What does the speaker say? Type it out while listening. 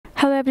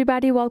Hello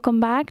everybody, welcome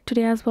back.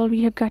 Today as well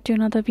we have got you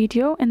another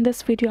video. In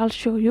this video I'll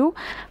show you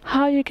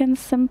how you can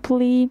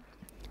simply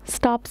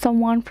stop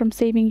someone from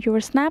saving your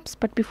snaps.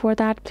 But before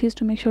that, please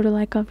do make sure to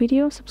like our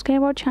video,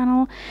 subscribe our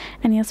channel,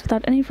 and yes,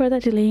 without any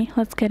further delay,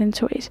 let's get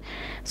into it.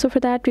 So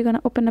for that, we're going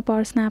to open up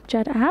our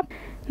Snapchat app.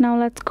 Now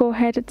let's go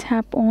ahead and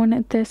tap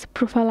on this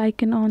profile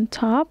icon on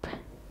top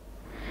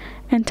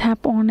and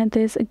tap on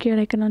this gear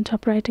icon on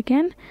top right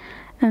again,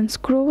 and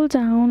scroll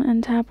down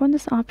and tap on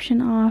this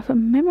option of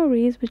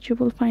memories, which you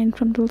will find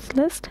from this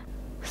list.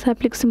 So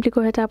simply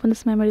go ahead, tap on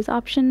this memories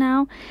option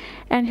now,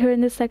 and here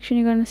in this section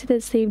you're going to see the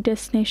save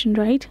destination,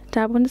 right?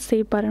 Tap on the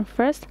save button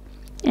first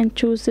and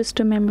choose this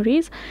to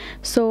memories.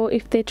 So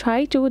if they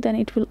try to, then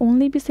it will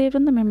only be saved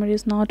on the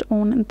memories, not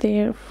on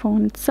their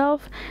phone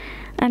itself.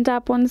 And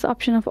tap on this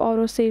option of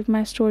auto save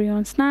my story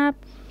on Snap.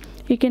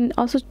 You can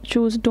also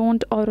choose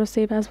don't auto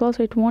save as well,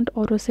 so it won't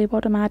auto save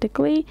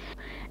automatically.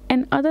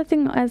 And other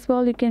thing as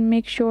well you can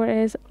make sure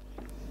is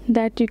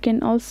that you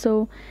can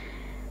also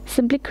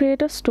simply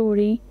create a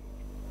story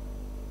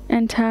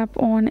and tap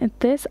on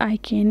this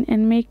icon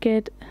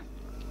and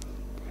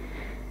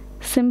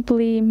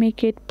simply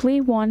make it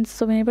play once,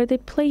 so whenever they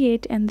play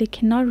it, and they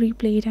cannot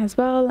replay it as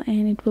well,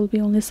 and it will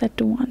be only set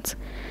to once.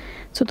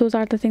 So those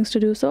are the things to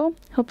do. So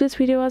hope this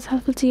video was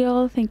helpful to you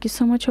all. Thank you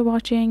so much for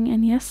watching,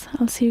 and yes,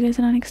 I'll see you guys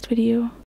in our next video.